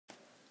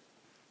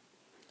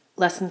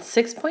Lesson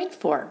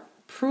 6.4,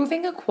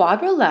 proving a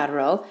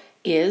quadrilateral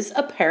is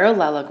a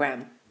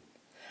parallelogram.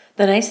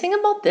 The nice thing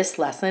about this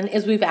lesson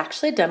is we've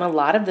actually done a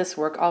lot of this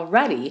work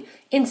already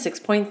in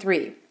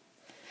 6.3.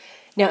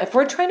 Now, if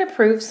we're trying to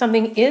prove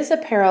something is a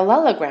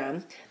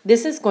parallelogram,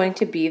 this is going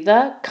to be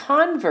the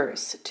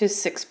converse to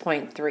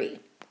 6.3.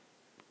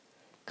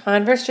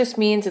 Converse just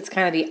means it's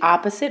kind of the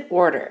opposite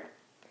order.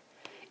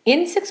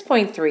 In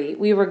 6.3,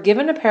 we were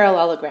given a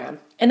parallelogram,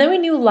 and then we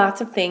knew lots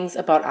of things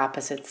about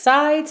opposite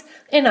sides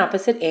and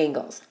opposite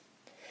angles.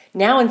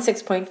 Now in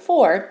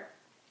 6.4,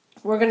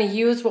 we're going to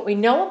use what we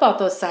know about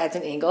those sides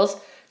and angles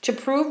to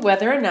prove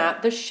whether or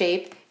not the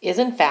shape is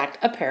in fact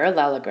a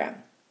parallelogram.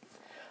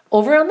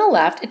 Over on the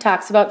left, it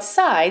talks about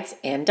sides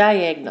and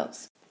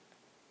diagonals.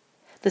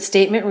 The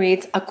statement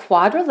reads, a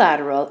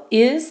quadrilateral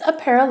is a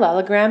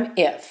parallelogram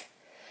if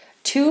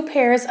two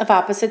pairs of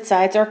opposite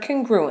sides are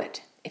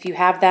congruent. If you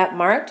have that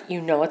marked, you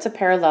know it's a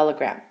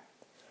parallelogram.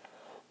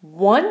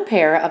 One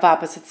pair of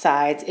opposite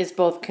sides is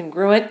both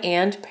congruent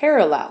and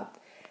parallel.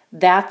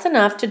 That's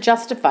enough to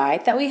justify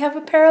that we have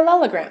a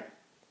parallelogram.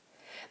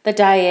 The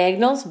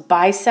diagonals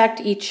bisect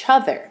each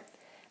other.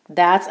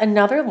 That's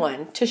another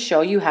one to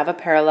show you have a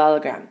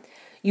parallelogram.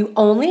 You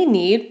only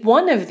need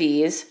one of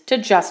these to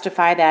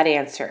justify that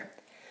answer.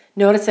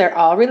 Notice they're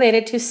all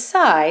related to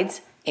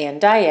sides and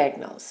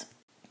diagonals.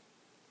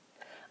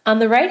 On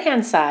the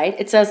right-hand side,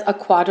 it says a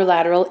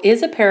quadrilateral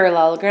is a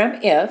parallelogram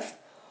if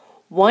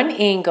one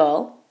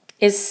angle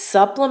is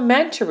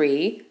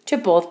supplementary to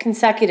both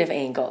consecutive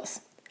angles.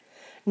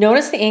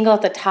 Notice the angle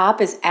at the top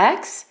is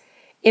x.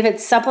 If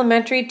it's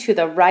supplementary to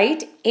the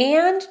right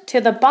and to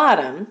the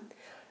bottom,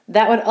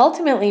 that would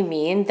ultimately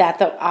mean that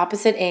the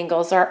opposite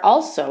angles are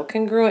also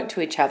congruent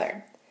to each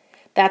other.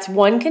 That's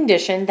one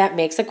condition that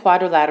makes a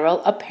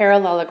quadrilateral a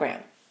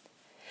parallelogram.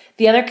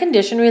 The other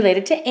condition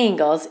related to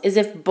angles is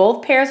if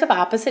both pairs of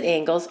opposite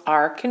angles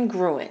are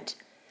congruent.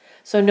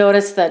 So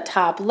notice the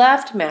top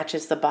left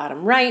matches the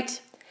bottom right,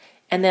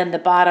 and then the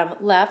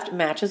bottom left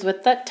matches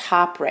with the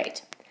top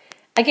right.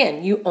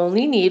 Again, you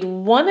only need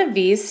one of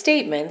these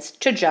statements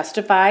to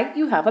justify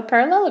you have a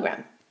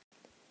parallelogram.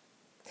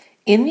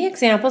 In the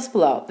examples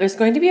below, there's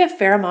going to be a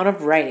fair amount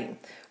of writing.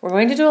 We're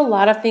going to do a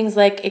lot of things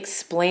like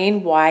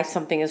explain why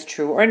something is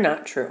true or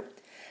not true.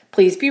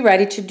 Please be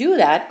ready to do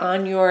that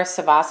on your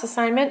Savas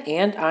assignment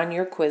and on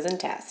your quiz and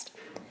test.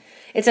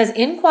 It says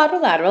in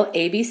quadrilateral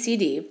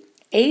ABCD,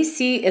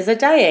 AC is a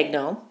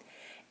diagonal,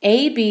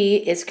 AB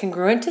is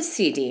congruent to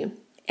CD,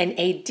 and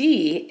AD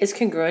is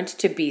congruent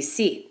to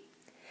BC.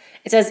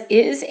 It says,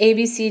 is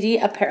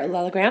ABCD a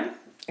parallelogram?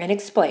 And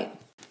explain.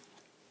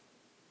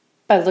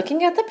 By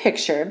looking at the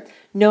picture,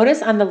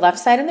 notice on the left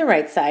side and the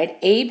right side,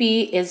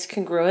 AB is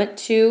congruent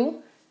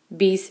to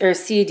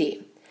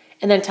CD.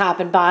 And then top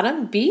and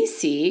bottom,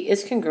 BC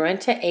is congruent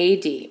to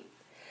AD.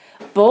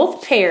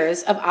 Both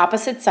pairs of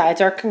opposite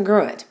sides are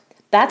congruent.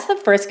 That's the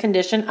first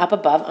condition up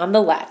above on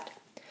the left.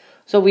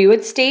 So we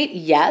would state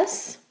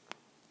yes,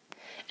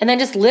 and then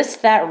just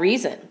list that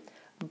reason.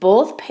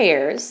 Both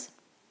pairs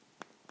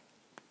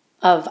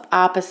of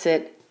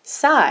opposite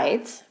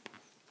sides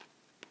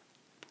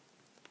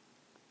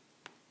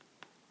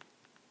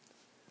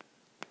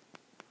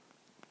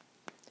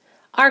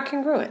are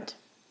congruent.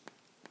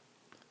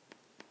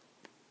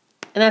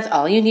 And that's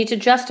all you need to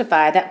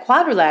justify that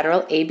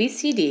quadrilateral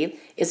ABCD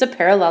is a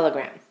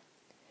parallelogram. And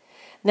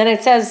then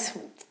it says,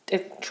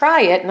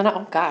 try it, and then,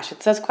 oh gosh,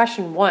 it says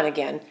question 1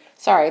 again.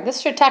 Sorry,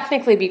 this should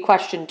technically be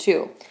question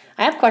 2.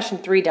 I have question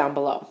 3 down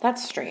below.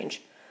 That's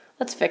strange.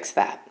 Let's fix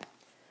that.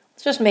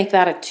 Let's just make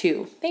that a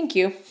 2. Thank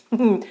you.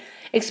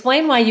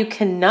 Explain why you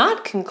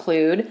cannot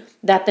conclude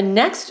that the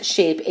next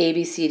shape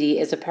ABCD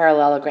is a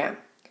parallelogram.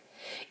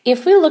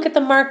 If we look at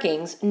the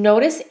markings,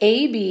 notice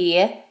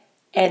AB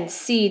and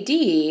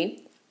CD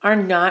are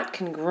not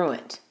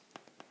congruent.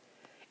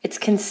 It's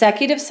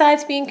consecutive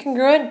sides being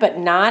congruent, but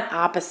not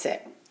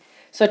opposite.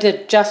 So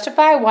to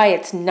justify why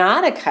it's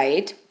not a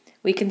kite,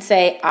 we can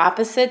say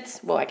opposites,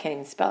 whoa, I can't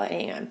even spell it,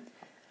 hang on.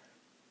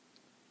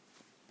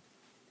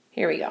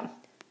 Here we go.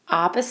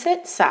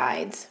 Opposite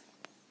sides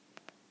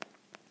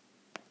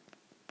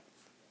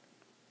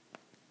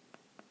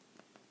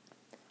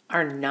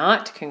are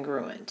not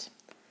congruent.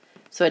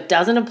 So it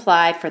doesn't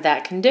apply for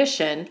that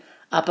condition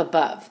up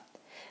above.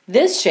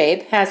 This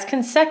shape has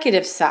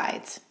consecutive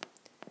sides.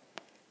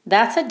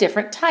 That's a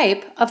different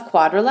type of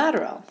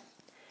quadrilateral.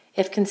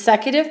 If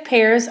consecutive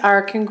pairs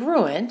are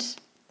congruent,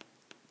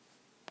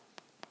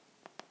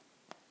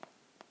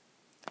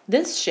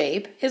 this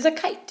shape is a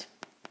kite.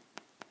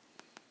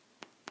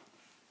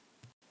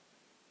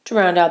 To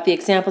round out the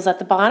examples at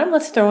the bottom,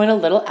 let's throw in a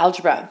little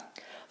algebra.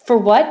 For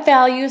what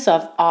values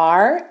of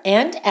R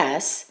and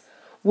S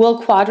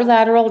will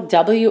quadrilateral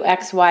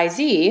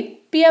WXYZ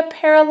be a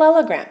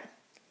parallelogram?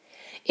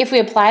 If we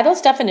apply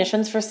those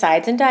definitions for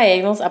sides and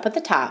diagonals up at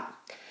the top,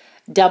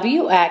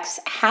 WX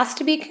has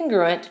to be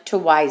congruent to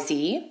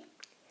YZ,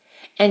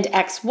 and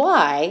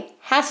XY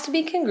has to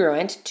be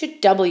congruent to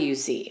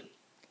WZ.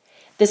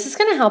 This is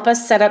going to help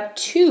us set up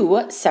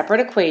two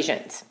separate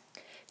equations.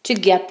 To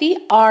get the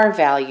r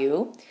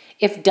value,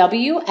 if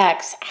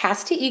wx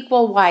has to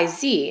equal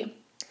yz,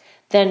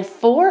 then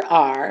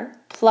 4r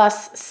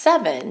plus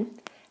 7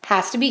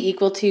 has to be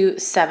equal to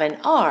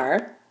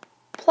 7r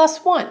plus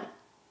 1.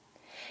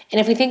 And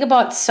if we think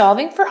about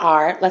solving for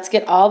r, let's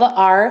get all the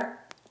r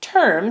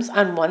terms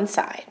on one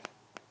side.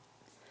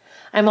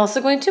 I'm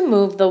also going to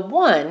move the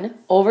 1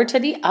 over to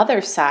the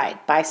other side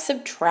by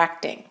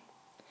subtracting.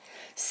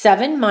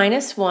 7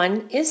 minus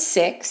 1 is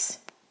 6,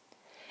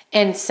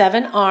 and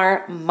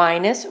 7r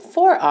minus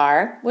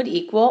 4r would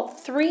equal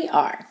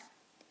 3r.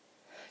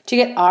 To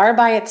get r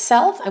by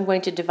itself, I'm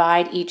going to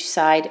divide each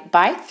side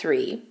by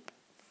 3,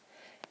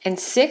 and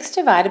 6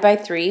 divided by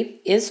 3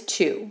 is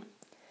 2.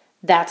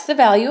 That's the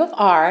value of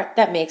r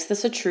that makes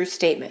this a true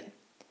statement.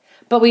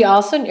 But we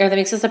also, or that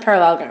makes this a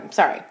parallelogram,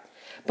 sorry.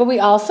 But we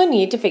also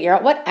need to figure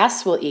out what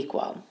s will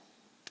equal.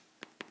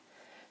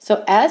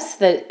 So s,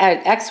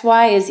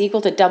 xy is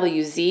equal to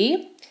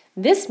wz.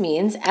 This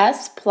means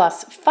s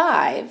plus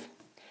 5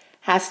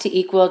 has to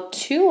equal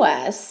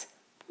 2s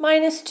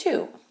minus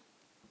 2.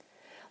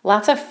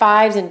 Lots of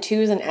 5s and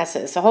 2s and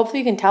s's, so hopefully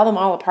you can tell them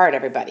all apart,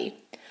 everybody.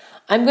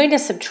 I'm going to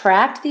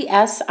subtract the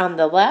s on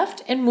the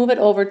left and move it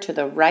over to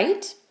the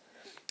right.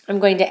 I'm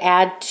going to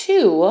add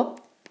 2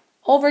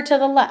 over to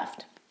the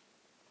left.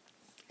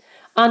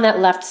 On that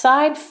left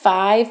side,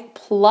 5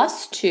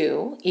 plus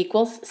 2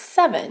 equals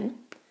 7.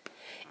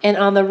 And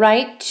on the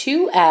right,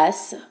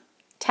 2s,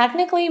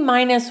 technically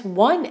minus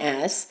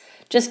 1s,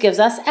 just gives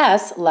us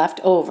s left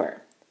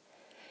over.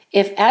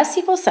 If s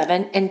equals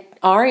 7 and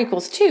r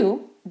equals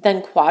 2,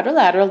 then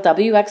quadrilateral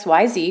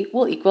wxyz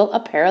will equal a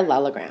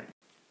parallelogram.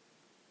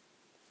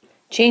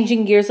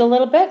 Changing gears a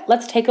little bit,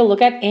 let's take a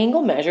look at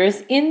angle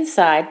measures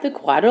inside the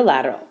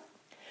quadrilateral.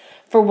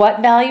 For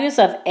what values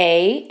of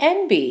a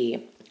and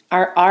b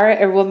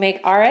will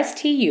make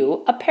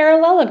RSTU a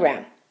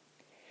parallelogram?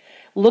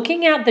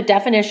 Looking at the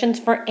definitions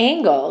for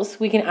angles,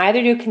 we can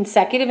either do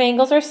consecutive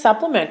angles or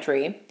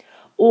supplementary,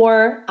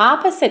 or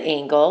opposite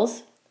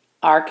angles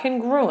are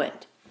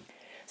congruent.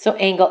 So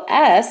angle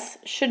S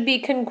should be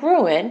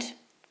congruent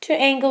to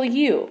angle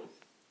U.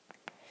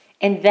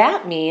 And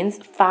that means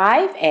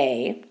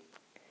 5A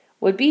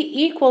would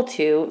be equal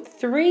to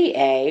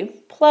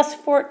 3A plus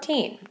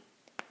 14.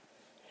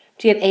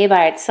 To get A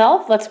by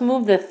itself, let's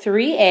move the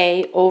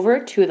 3A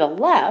over to the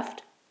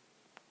left,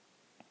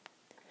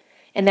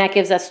 and that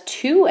gives us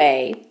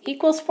 2A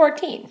equals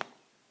 14.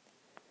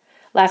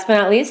 Last but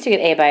not least, to get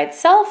A by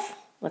itself,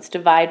 let's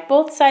divide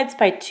both sides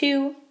by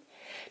 2.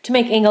 To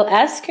make angle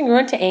S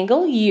congruent to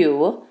angle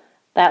U,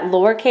 that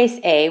lowercase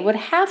a would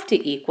have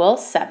to equal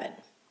 7.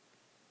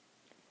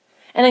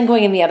 And then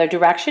going in the other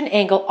direction,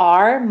 angle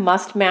R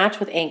must match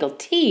with angle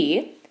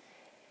T.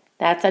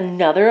 That's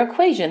another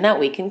equation that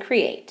we can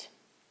create.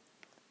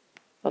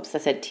 Oops, I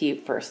said T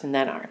first and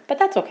then R, but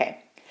that's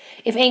okay.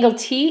 If angle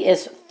T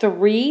is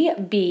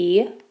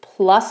 3B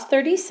plus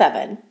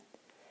 37,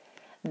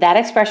 that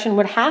expression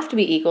would have to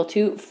be equal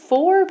to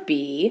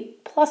 4B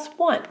plus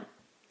 1.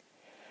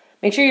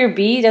 Make sure your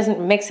B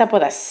doesn't mix up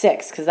with a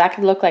 6, because that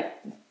could look like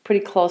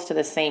pretty close to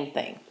the same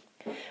thing.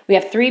 We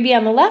have 3B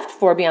on the left,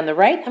 4B on the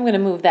right. I'm going to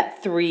move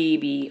that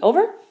 3B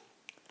over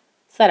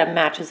so that it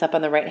matches up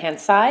on the right-hand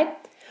side,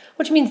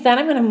 which means then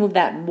I'm going to move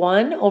that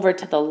 1 over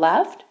to the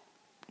left.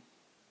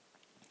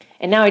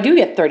 And now I do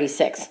get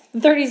 36.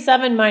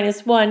 37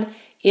 minus 1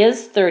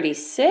 is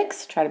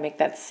 36. Try to make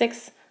that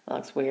 6. That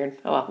looks weird.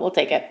 Oh well, we'll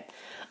take it.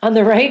 On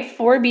the right,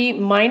 4B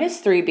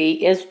minus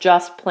 3B is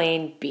just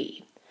plain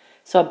B.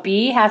 So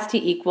B has to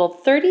equal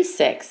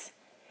 36.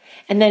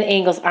 And then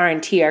angles R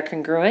and T are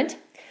congruent.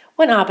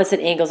 When opposite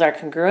angles are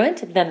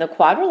congruent, then the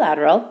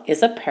quadrilateral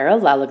is a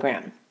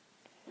parallelogram.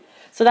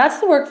 So that's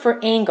the work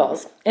for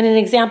angles. And in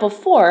example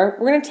 4,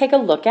 we're going to take a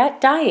look at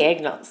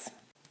diagonals.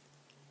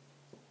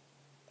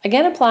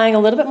 Again, applying a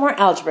little bit more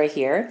algebra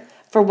here.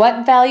 For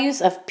what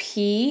values of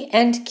P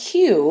and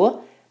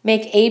Q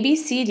make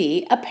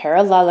ABCD a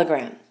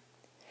parallelogram?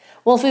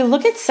 Well, if we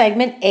look at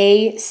segment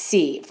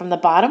AC from the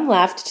bottom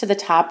left to the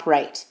top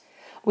right,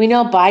 we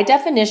know by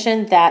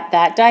definition that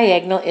that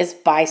diagonal is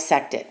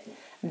bisected.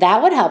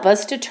 That would help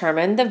us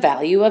determine the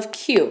value of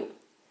Q.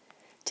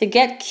 To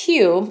get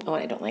Q, oh,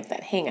 I don't like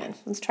that. Hang on.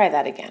 Let's try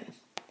that again.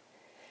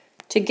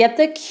 To get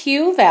the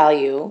Q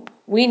value,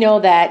 we know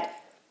that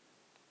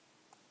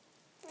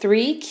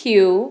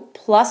 3Q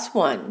plus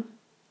 1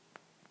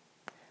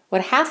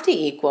 would have to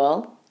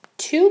equal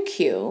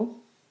 2Q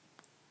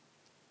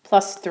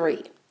plus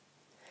 3.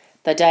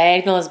 The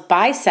diagonal is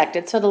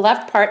bisected, so the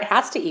left part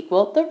has to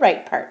equal the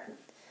right part.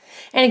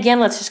 And again,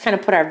 let's just kind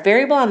of put our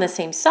variable on the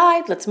same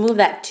side. Let's move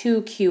that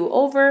 2Q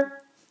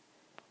over.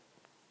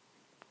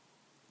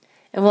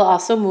 And we'll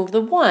also move the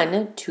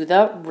 1 to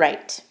the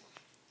right.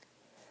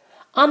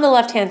 On the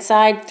left-hand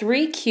side,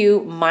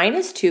 3Q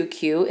minus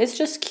 2Q is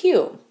just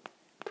Q.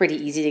 Pretty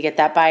easy to get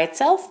that by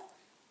itself.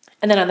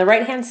 And then on the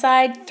right-hand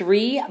side,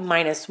 3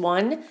 minus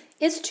 1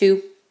 is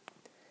 2.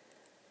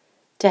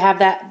 To have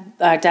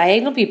that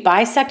diagonal be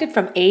bisected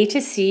from A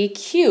to C,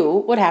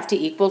 Q would have to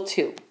equal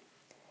 2.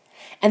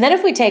 And then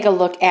if we take a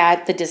look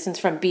at the distance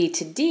from B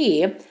to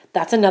D,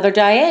 that's another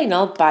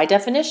diagonal. By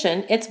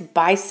definition, it's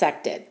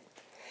bisected.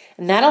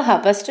 And that'll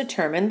help us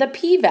determine the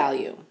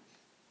p-value.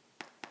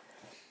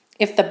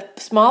 If the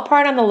small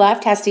part on the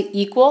left has to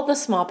equal the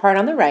small part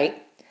on the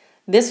right,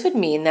 this would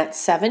mean that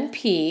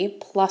 7p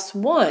plus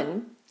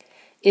 1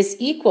 is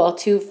equal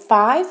to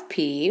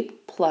 5p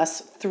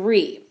plus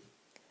 3.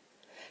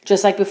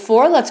 Just like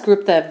before, let's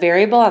group the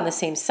variable on the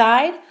same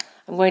side.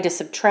 I'm going to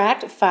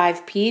subtract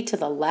 5p to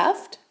the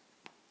left,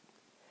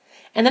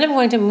 and then I'm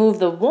going to move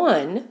the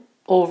 1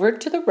 over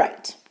to the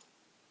right.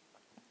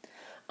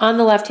 On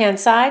the left-hand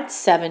side,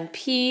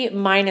 7p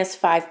minus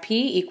 5p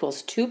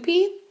equals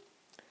 2p.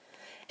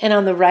 And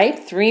on the right,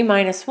 3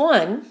 minus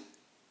 1,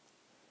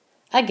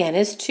 again,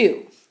 is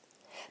 2.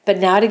 But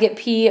now to get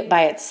p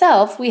by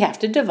itself, we have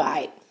to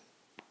divide.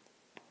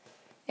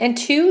 And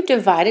 2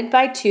 divided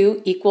by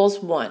 2 equals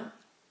 1.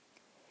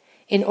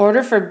 In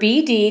order for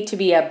BD to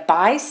be a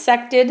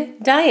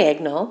bisected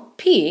diagonal,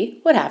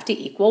 p would have to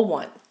equal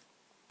 1.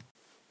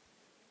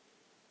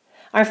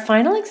 Our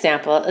final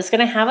example is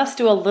going to have us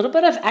do a little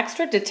bit of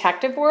extra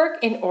detective work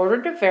in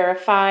order to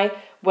verify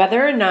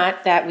whether or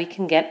not that we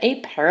can get a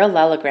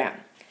parallelogram.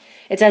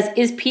 It says,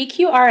 is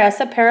PQRS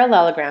a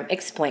parallelogram?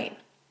 Explain.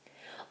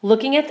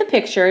 Looking at the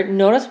picture,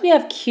 notice we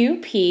have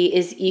QP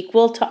is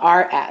equal to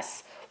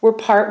RS. We're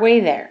partway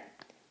there.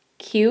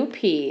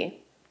 QP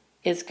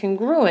is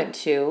congruent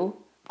to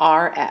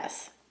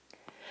RS.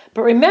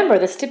 But remember,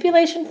 the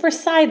stipulation for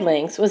side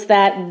lengths was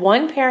that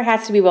one pair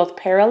has to be both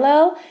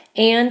parallel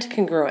and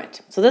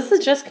congruent. So this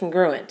is just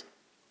congruent.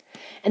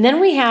 And then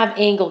we have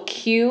angle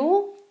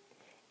Q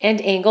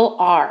and angle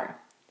R.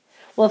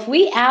 Well, if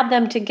we add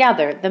them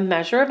together, the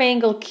measure of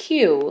angle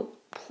Q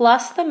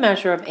plus the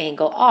measure of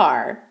angle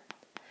R,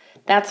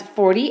 that's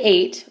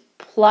 48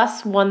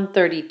 plus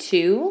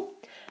 132.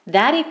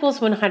 That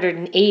equals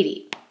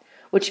 180,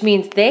 which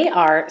means they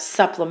are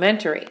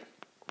supplementary.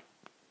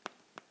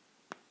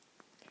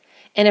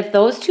 And if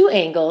those two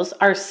angles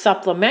are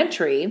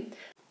supplementary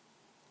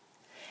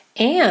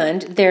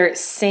and they're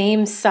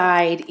same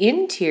side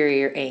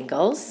interior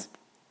angles,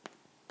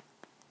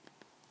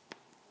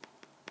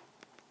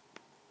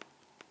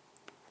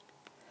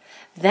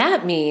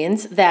 that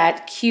means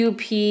that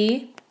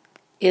QP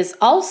is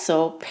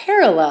also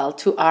parallel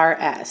to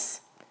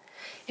RS.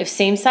 If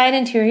same side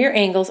interior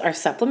angles are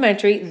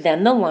supplementary,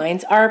 then the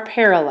lines are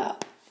parallel.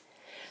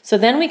 So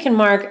then we can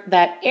mark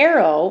that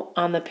arrow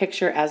on the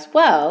picture as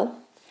well,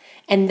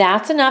 and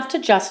that's enough to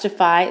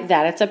justify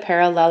that it's a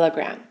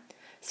parallelogram.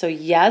 So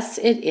yes,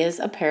 it is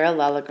a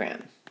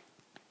parallelogram.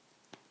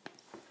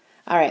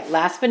 All right,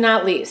 last but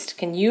not least,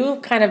 can you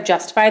kind of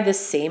justify the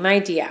same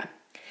idea?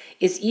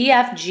 Is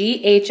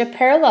EFGH a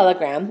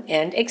parallelogram?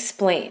 And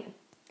explain.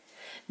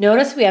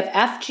 Notice we have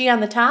FG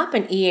on the top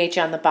and EH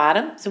on the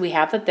bottom, so we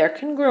have that they're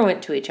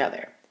congruent to each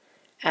other.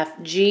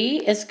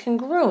 FG is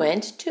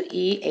congruent to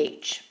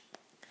EH.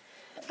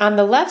 On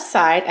the left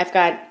side, I've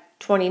got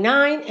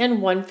 29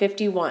 and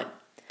 151.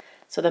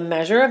 So the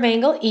measure of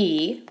angle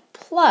E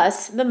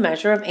plus the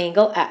measure of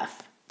angle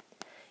F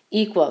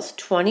equals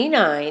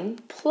 29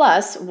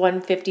 plus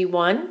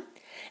 151,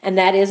 and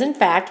that is in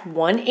fact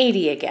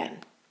 180 again,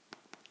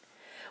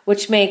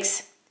 which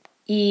makes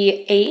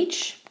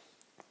EH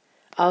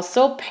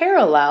also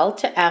parallel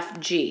to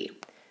FG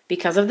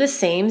because of the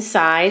same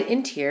side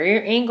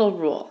interior angle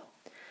rule.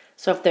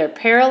 So if they're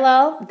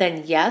parallel,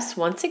 then yes,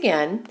 once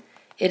again,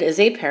 it is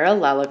a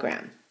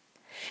parallelogram.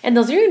 And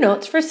those are your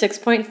notes for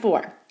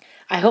 6.4.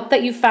 I hope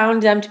that you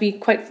found them to be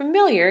quite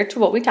familiar to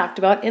what we talked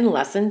about in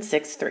lesson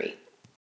 6.3.